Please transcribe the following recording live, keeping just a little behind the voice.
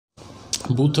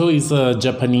Butoh is a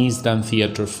Japanese dance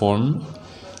theater form,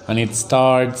 and it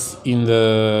starts in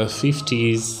the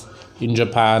 50s in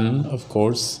Japan, of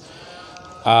course,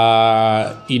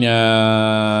 in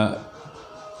a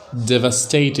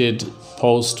devastated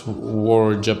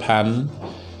post-war Japan,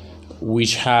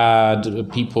 which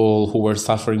had people who were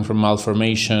suffering from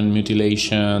malformation,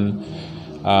 mutilation,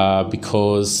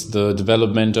 because the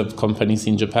development of companies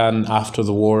in Japan after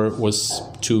the war was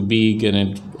too big and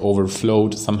it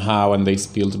overflowed somehow, and they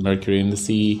spilled mercury in the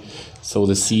sea. So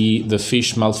the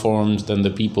fish malformed, then the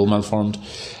people malformed.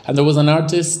 And there was an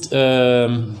artist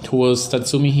who was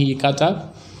Tatsumi Hijikata.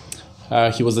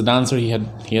 He was a dancer. He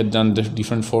had done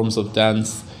different forms of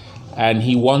dance, and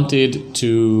he wanted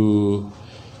to,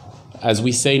 as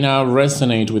we say now,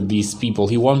 resonate with these people.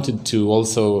 He wanted to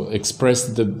also express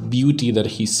the beauty that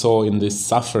he saw in this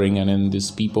suffering and in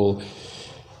these people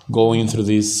going through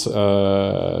these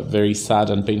very sad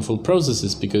and painful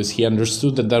processes, because he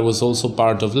understood that that was also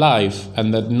part of life,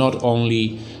 and that not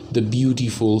only the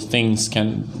beautiful things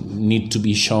can need to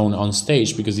be shown on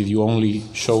stage, because if you only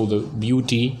show the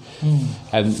beauty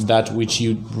and that which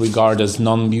you regard as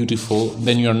non-beautiful,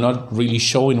 then you're not really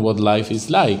showing what life is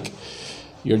like.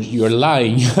 You're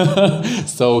lying.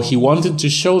 So he wanted to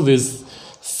show this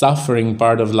suffering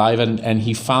part of life, and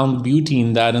he found beauty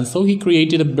in that, and so he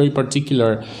created a very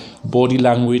particular body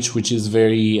language which is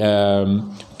very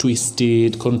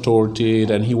twisted, contorted,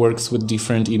 and he works with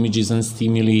different images and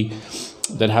stimuli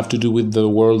that have to do with the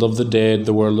world of the dead,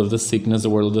 the world of the sickness, the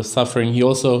world of the suffering. He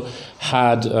also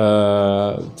had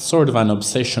sort of an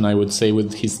obsession, I would say,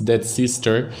 with his dead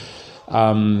sister.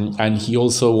 And he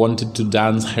also wanted to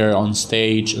dance her on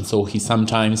stage, and so he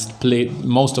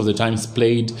most of the times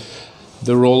played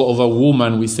the role of a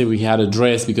woman. We say we had a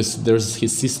dress because there's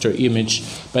his sister image,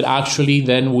 but actually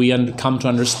then we come to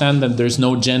understand that there's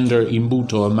no gender in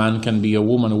Butoh. A man can be a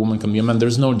woman can be a man.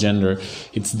 There's no gender.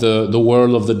 It's the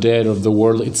world of the dead, of the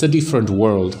world. It's a different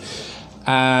world.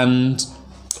 And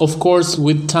of course,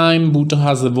 with time, Butoh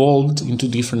has evolved into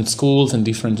different schools and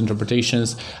different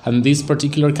interpretations. And this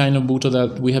particular kind of Butoh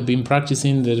that we have been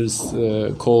practicing, that is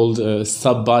called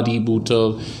sub-body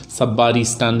Butoh, sub-body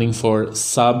standing for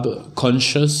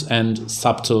subconscious and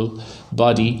subtle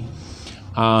body.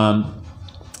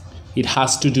 It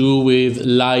has to do with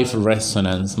life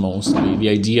resonance mostly. The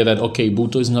idea that, okay,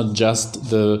 Butoh is not just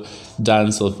the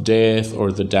dance of death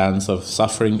or the dance of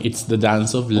suffering, it's the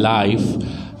dance of life.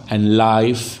 And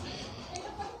life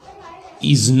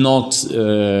is not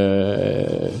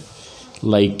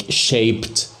like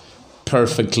shaped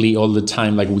perfectly all the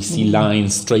time, like we see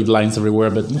lines, straight lines everywhere,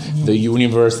 but the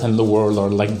universe and the world are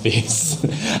like this.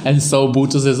 And so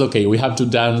Butoh says, okay, we have to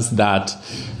dance that,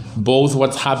 both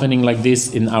what's happening like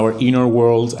this in our inner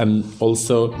world and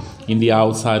also in the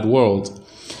outside world.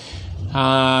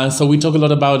 So we talk a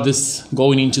lot about this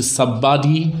going into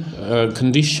sub-body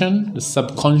condition, the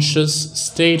subconscious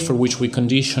state for which we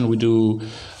condition. We do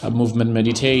movement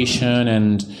meditation,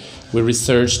 and we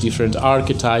research different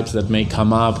archetypes that may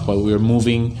come up while we're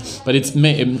moving. But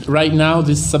right now,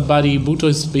 this sub-body Butoh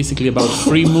is basically about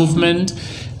free movement,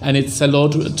 and it's a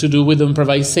lot to do with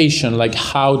improvisation, like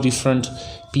how different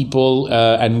people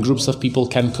and groups of people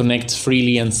can connect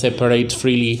freely and separate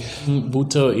freely.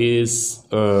 Butoh is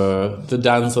the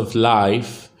dance of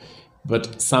life,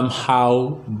 but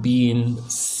somehow being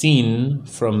seen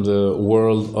from the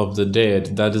world of the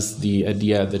dead. That is the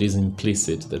idea that is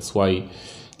implicit. That's why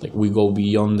we go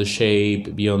beyond the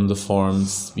shape, beyond the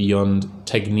forms, beyond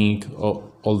technique,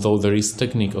 although there is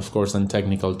technique, of course, and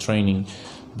technical training,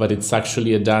 but it's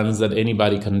actually a dance that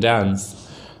anybody can dance.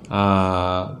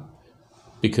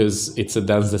 Because it's a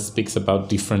dance that speaks about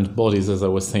different bodies, as I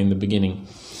was saying in the beginning.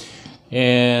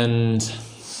 And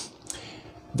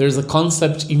there's a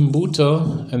concept in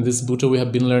Butoh, and this Butoh we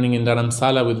have been learning in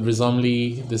Dharamsala with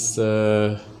Rizomli, this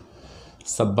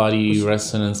sub-body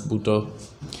resonance Butoh,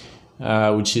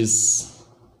 which is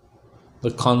the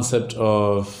concept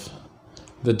of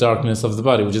the darkness of the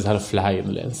body. We just had a fly in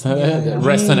the lens.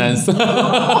 Resonance.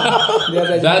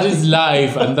 That is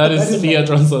life, and that is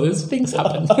theater, and so these things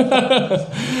happen.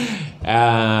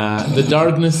 The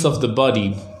darkness of the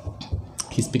body.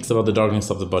 He speaks about the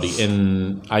darkness of the body.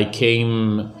 And I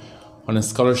came on a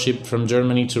scholarship from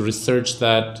Germany to research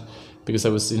that, because I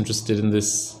was interested in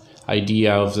this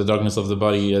idea of the darkness of the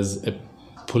body as a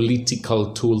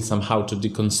political tool somehow to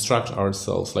deconstruct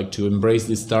ourselves, like to embrace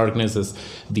this darkness as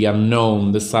the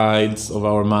unknown, the sides of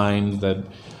our mind that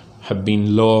have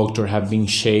been locked or have been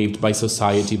shaped by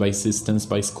society, by systems,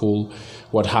 by school.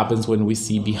 What happens when we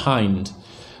see behind?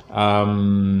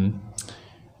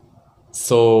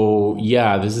 So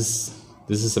yeah, this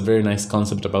this is a very nice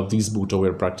concept about this Butoh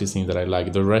we're practicing that I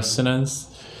like. The resonance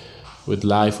with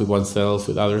life, with oneself,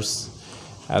 with others,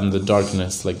 and the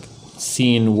darkness, like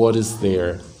seeing what is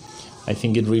there. I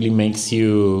think it really makes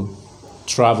you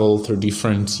travel through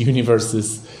different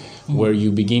universes where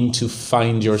you begin to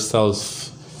find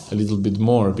yourself a little bit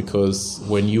more, because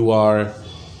when you are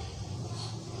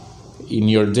in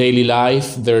your daily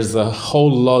life, there's a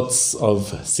whole lots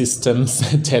of systems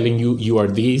telling you, you are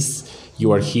this,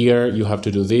 you are here, you have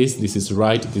to do this is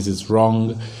right, this is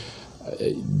wrong,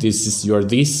 you are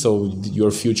this, so your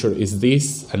future is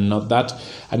this and not that.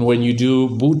 And when you do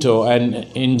Butoh, and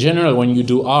in general when you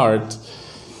do art,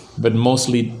 but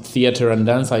mostly theater and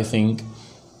dance, I think,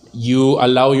 you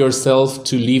allow yourself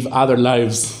to live other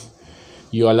lives.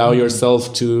 You allow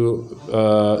yourself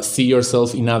to see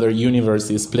yourself in other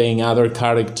universes, playing other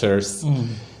characters.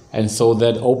 And so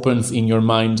that opens in your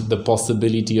mind the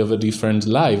possibility of a different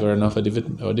life or of a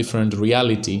different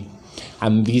reality.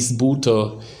 And this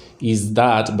Butoh is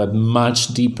that, but much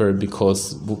deeper,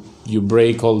 because you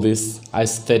break all these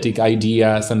aesthetic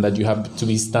ideas and that you have to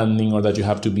be standing or that you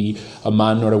have to be a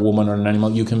man or a woman or an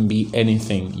animal. You can be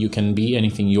anything. You can be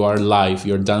anything. You are live.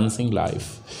 You're dancing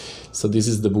live. So this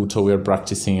is the Butoh we are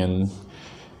practicing and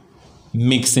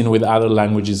mixing with other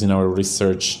languages in our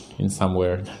research in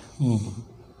somewhere.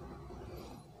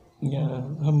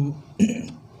 हम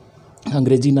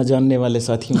अंग्रेजी न जानने वाले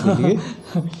साथियों के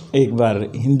लिए एक बार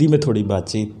हिंदी में थोड़ी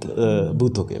बातचीत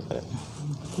बूतो के बारे में.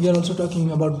 We are also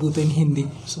talking about Butoh in Hindi.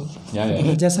 So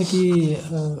जैसा कि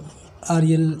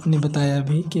आर्यल ने बताया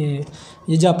अभी कि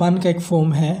ये जापान का एक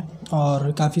फॉर्म है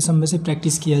और काफ़ी समय से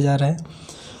प्रैक्टिस किया जा रहा है.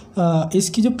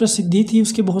 इसकी जो प्रसिद्धि थी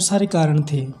उसके बहुत सारे कारण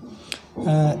थे.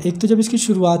 एक तो जब इसकी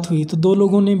शुरुआत हुई तो दो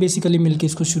लोगों ने बेसिकली मिलकर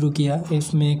इसको शुरू किया.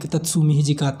 इसमें एक तत्सुमी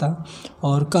हिजिकाता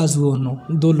और काजुओ ओहनो,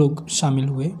 दो लोग शामिल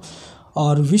हुए.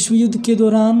 और विश्व युद्ध के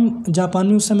दौरान जापान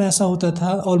में उस समय ऐसा होता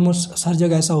था, ऑलमोस्ट हर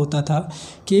जगह ऐसा होता था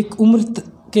कि एक उम्र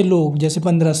के लोग जैसे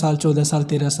 15 साल, 14 साल,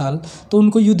 13 साल, तो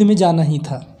उनको युद्ध में जाना ही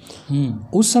था.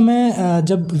 उस समय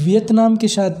जब वियतनाम के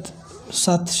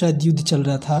साथ शायद युद्ध चल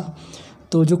रहा था,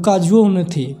 तो जो काजुओ ओहनो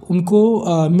थे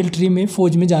उनको मिलिट्री में,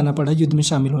 फ़ौज में जाना पड़ा युद्ध में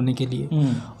शामिल होने के लिए.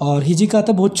 और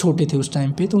हिजिकाता बहुत छोटे थे उस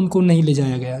टाइम पे, तो उनको नहीं ले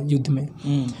जाया गया युद्ध में.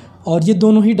 और ये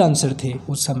दोनों ही डांसर थे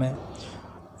उस समय.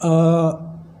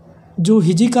 जो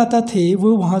हिजिकाता थे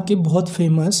वो वहाँ के बहुत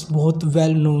फेमस, बहुत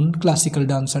वेल नोन क्लासिकल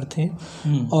डांसर थे.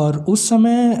 और उस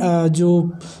समय जो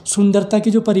सुंदरता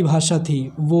की जो परिभाषा थी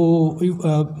वो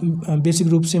बेसिक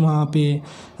रूप से वहाँ पे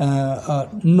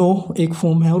नो एक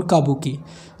फॉर्म है और काबुकी,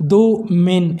 दो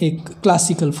मेन एक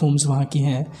क्लासिकल फॉर्म्स वहाँ की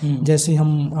हैं. जैसे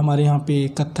हमारे यहाँ पे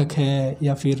कथक है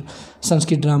या फिर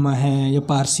संस्कृत ड्रामा है या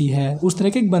पारसी है, उस तरह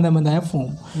के एक बंधा बनाया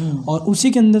फॉर्म. और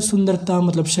उसी के अंदर सुंदरता,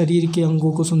 मतलब शरीर के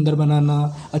अंगों को सुंदर बनाना,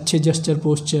 अच्छे जेस्चर,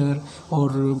 पोस्चर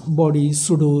और बॉडी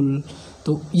सुडोल,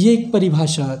 तो ये एक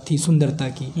परिभाषा थी सुंदरता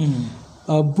की.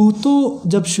 बूतो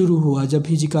जब शुरू हुआ, जब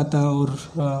हिजिकाता और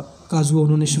काजुओ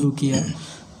उन्होंने शुरू किया,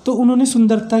 तो उन्होंने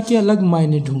सुंदरता के अलग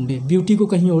मायने ढूंढे, ब्यूटी को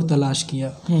कहीं और तलाश किया.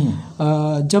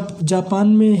 जब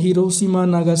जापान में हिरोशिमा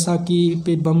नागासाकी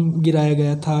पे बम गिराया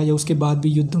गया था या उसके बाद भी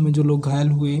युद्धों में जो लोग घायल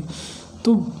हुए,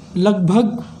 तो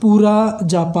लगभग पूरा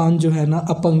जापान जो है ना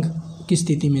अपंग की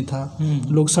स्थिति में था.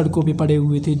 लोग सड़कों पे पड़े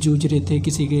हुए थे, जूझ रहे थे.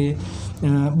 किसी के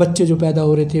बच्चे जो पैदा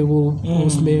हो रहे थे वो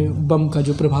उसमें बम का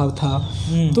जो प्रभाव था.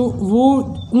 तो वो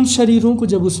उन शरीरों को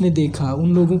जब उसने देखा,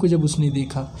 उन लोगों को जब उसने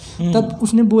देखा, तब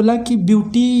उसने बोला कि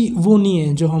ब्यूटी वो नहीं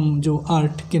है जो हम जो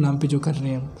आर्ट के नाम पे जो कर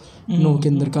रहे हैं नो के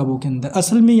अंदर, काबू के अंदर.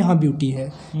 असल में यहाँ ब्यूटी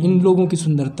है इन लोगों की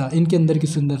सुंदरता, इनके अंदर की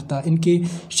सुंदरता, इनके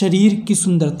शरीर की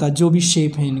सुंदरता, जो भी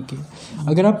शेप है इनके.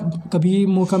 अगर आप कभी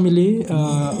मौका मिले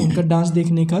उनका डांस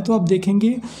देखने का, तो आप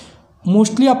देखेंगे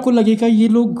मोस्टली आपको लगेगा ये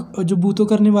लोग जो बूतो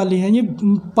करने वाले हैं ये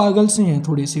पागल से हैं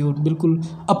थोड़े से, और बिल्कुल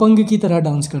अपंग की तरह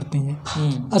डांस करते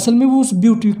हैं. असल में वो उस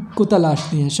ब्यूटी को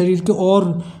तलाशते हैं, शरीर के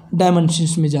और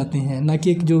डायमेंशंस में जाते हैं, ना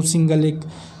कि एक जो सिंगल एक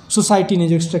सोसाइटी ने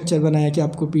जो स्ट्रक्चर बनाया कि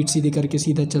आपको पीठ सीधी करके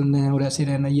सीधा चलना है और ऐसे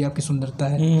रहना, ये आपकी सुंदरता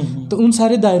है. तो उन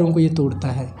सारे दायरों को ये तोड़ता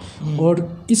है.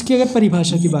 और इसकी अगर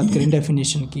परिभाषा की बात करें,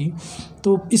 डेफिनेशन की,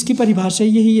 तो इसकी परिभाषा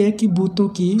यही है कि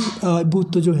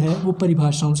बूतो जो है वो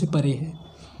परिभाषाओं से परे है.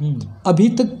 अभी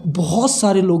तक बहुत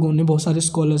सारे लोगों ने, बहुत सारे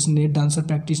स्कॉलर्स ने, डांसर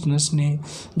प्रैक्टिशनर्स ने,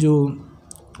 जो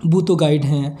बूतो गाइड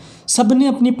हैं, सब ने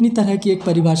अपनी अपनी तरह की एक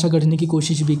परिभाषा गढ़ने की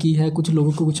कोशिश भी की है. कुछ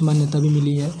लोगों को कुछ मान्यता भी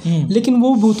मिली है, लेकिन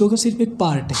वो बूतो का सिर्फ एक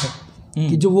पार्ट है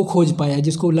कि जो वो खोज पाया,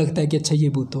 जिसको लगता है कि अच्छा ये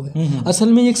बूतो है.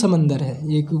 असल में ये एक समंदर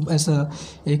है, एक ऐसा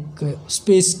एक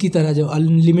स्पेस की तरह जो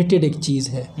अनलिमिटेड एक चीज़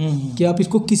है कि आप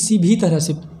इसको किसी भी तरह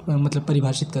से मतलब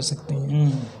परिभाषित कर सकते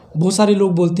हैं. बहुत सारे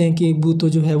लोग बोलते हैं कि बूतो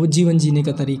जो है वो जीवन जीने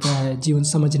का तरीका है, जीवन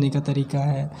समझने का तरीका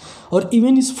है। और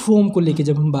इवन इस फॉर्म को लेके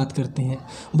जब हम बात करते हैं,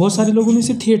 बहुत सारे लोगों ने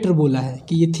इसे थिएटर बोला है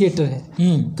कि ये थिएटर है,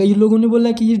 कई लोगों ने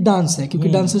बोला कि ये डांस है क्योंकि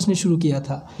डांसर्स ने शुरू किया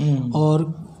था।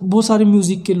 और बहुत सारे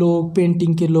म्यूज़िक के लोग,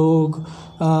 पेंटिंग के लोग,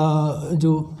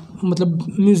 जो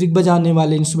मतलब म्यूज़िक बजाने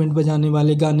वाले, इंस्ट्रूमेंट बजाने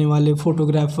वाले, गाने वाले,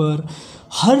 फोटोग्राफर,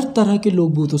 हर तरह के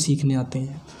लोग बूतो सीखने आते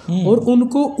हैं और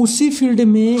उनको उसी फील्ड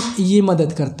में ये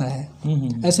मदद करता है।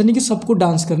 ऐसा नहीं कि सबको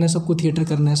डांस करना है, सबको थिएटर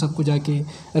करना है, सबको जाके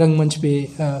रंगमंच पे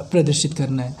प्रदर्शित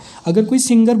करना है। अगर कोई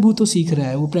सिंगर बूतो सीख रहा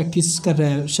है, वो प्रैक्टिस कर रहा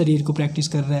है, शरीर को प्रैक्टिस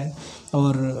कर रहा है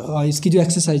और इसकी जो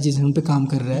एक्सरसाइजेज हैं उन पे काम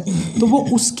कर रहा है, तो वो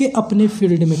उसके अपने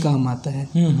फील्ड में काम आता है।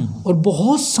 और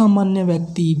बहुत सामान्य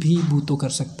व्यक्ति भी बूतो कर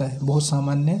सकता है, बहुत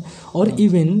सामान्य। और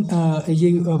इवन ये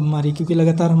हमारी, क्योंकि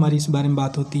लगातार हमारी इस बारे में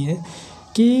बात होती है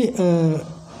कि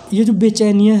ये जो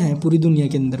बेचैनियाँ हैं पूरी दुनिया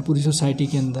के अंदर, पूरी सोसाइटी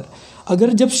के अंदर,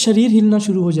 अगर जब शरीर हिलना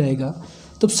शुरू हो जाएगा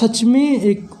तब सच में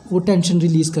एक वो टेंशन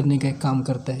रिलीज़ करने का एक काम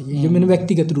करता है। ये जो मैंने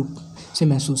व्यक्तिगत रूप से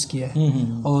महसूस किया है।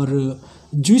 और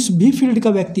जिस भी फील्ड का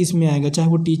व्यक्ति इसमें आएगा, चाहे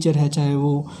वो टीचर है, चाहे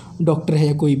वो डॉक्टर है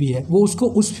या कोई भी है, वो उसको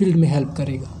उस फील्ड में हेल्प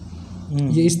करेगा।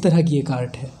 ये इस तरह की एक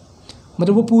आर्ट है,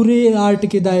 मतलब वो पूरे आर्ट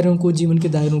के दायरों को, जीवन के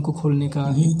दायरों को खोलने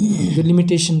का, जो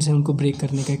लिमिटेशंस हैं उनको ब्रेक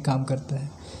करने का एक काम करता है।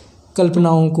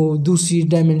 कल्पनाओं को दूसरी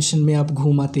डायमेंशन में आप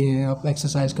घूम आते हैं, आप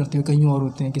एक्सरसाइज करते हो, कहीं और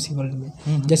होते हैं किसी वर्ल्ड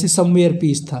में। जैसे समवेयर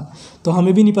पीस था, तो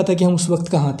हमें भी नहीं पता कि हम उस वक्त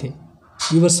कहाँ थे।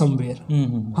 वी वर समवेयर,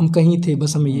 हम कहीं थे,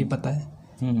 बस हमें ये पता है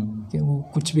कि वो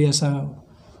कुछ भी ऐसा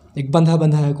एक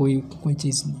बंधा है, कोई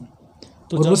चीज़ नहीं।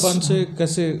 तो जापान से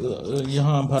कैसे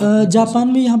यहाँ जापान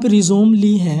में यहाँ पे रिजोम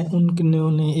ली हैं,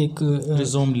 उन्होंने एक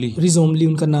रिजोम ली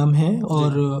उनका नाम है।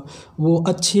 और वो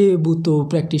अच्छे बूतो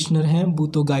प्रैक्टिशनर हैं,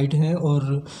 बूतो गाइड हैं,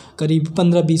 और करीब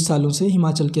 15-20 सालों से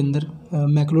हिमाचल के अंदर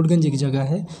मैक्लोडगंज एक जगह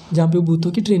है जहाँ पे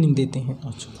बूतो की ट्रेनिंग देते हैं।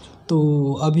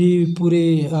 तो अभी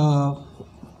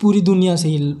पूरी दुनिया से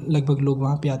ही लगभग लोग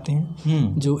वहाँ पे आते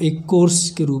हैं, जो एक कोर्स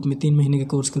के रूप में, 3 महीने के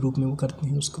कोर्स के रूप में वो करते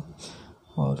हैं उसको।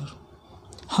 और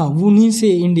हाँ, उन्हीं से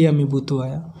इंडिया में बूतो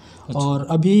आया। और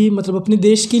अभी मतलब अपने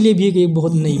देश के लिए भी एक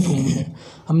बहुत नई फॉर्म है।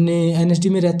 हमने एनएसडी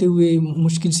में रहते हुए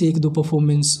मुश्किल से 1-2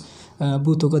 परफॉर्मेंस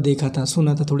बूतो का देखा था,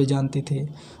 सुना था, थोड़े जानते थे।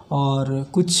 और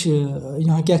कुछ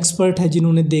यहाँ के एक्सपर्ट हैं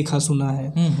जिन्होंने देखा सुना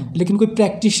है, लेकिन कोई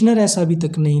प्रैक्टिशनर ऐसा अभी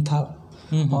तक नहीं था।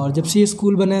 और जब से ये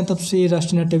स्कूल बना है तब से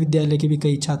राष्ट्रीय नाट्य विद्यालय के भी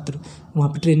कई छात्र वहाँ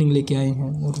पे ट्रेनिंग लेके आए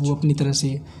हैं और वो अपनी तरह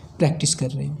से प्रैक्टिस कर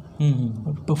रहे हैं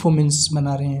और परफॉर्मेंस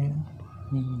बना रहे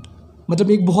हैं।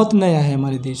 मतलब एक बहुत नया है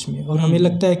हमारे देश में, और हमें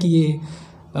लगता है कि ये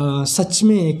सच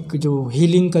में एक जो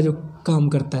हीलिंग का जो काम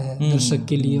करता है दर्शक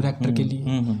के लिए और एक्टर के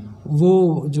लिए,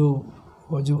 वो जो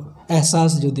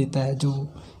एहसास जो देता है, जो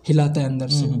हिलाता है अंदर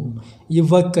से, वो ये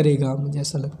वर्क करेगा, मुझे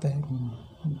ऐसा लगता है।